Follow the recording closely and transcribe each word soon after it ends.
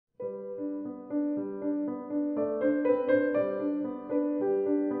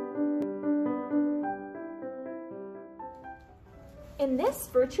this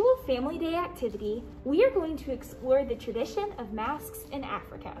virtual Family Day activity, we are going to explore the tradition of masks in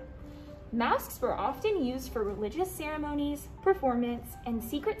Africa. Masks were often used for religious ceremonies, performance, and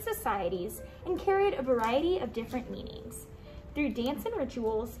secret societies, and carried a variety of different meanings. Through dance and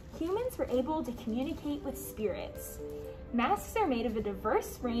rituals, humans were able to communicate with spirits. Masks are made of a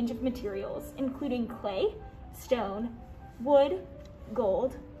diverse range of materials, including clay, stone, wood,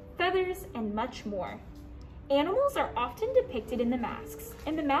 gold, feathers, and much more. Animals are often depicted in the masks,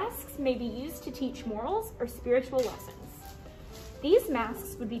 and the masks may be used to teach morals or spiritual lessons. These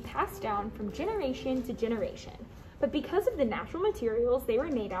masks would be passed down from generation to generation, but because of the natural materials they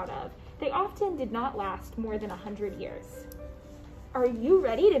were made out of, they often did not last more than 100 years. Are you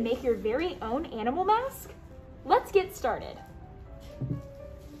ready to make your very own animal mask? Let's get started.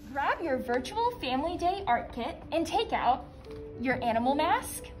 Grab your virtual Family Day art kit and take out your animal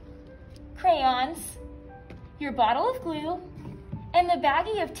mask, crayons, your bottle of glue, and the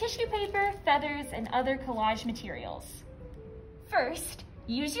baggie of tissue paper, feathers, and other collage materials. First,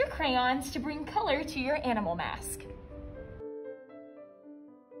 use your crayons to bring color to your animal mask.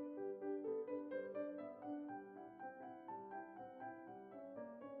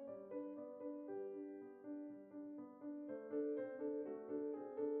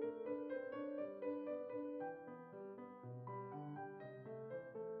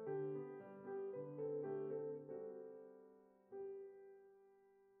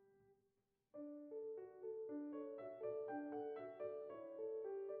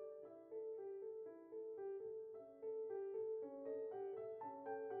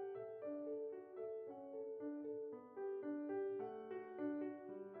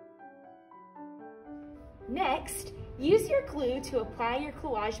 Next, use your glue to apply your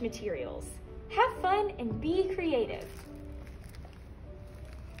collage materials. Have fun and be creative.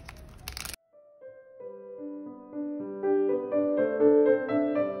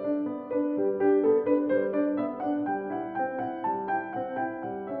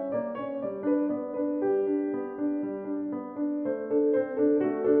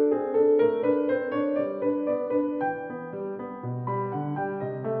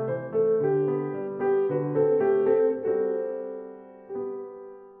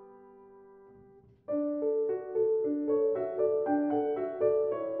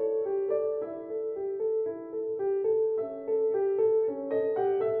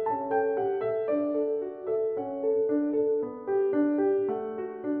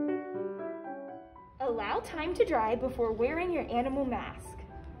 Allow time to dry before wearing your animal mask.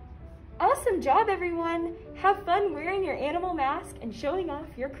 Awesome job, everyone! Have fun wearing your animal mask and showing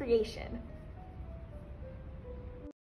off your creation.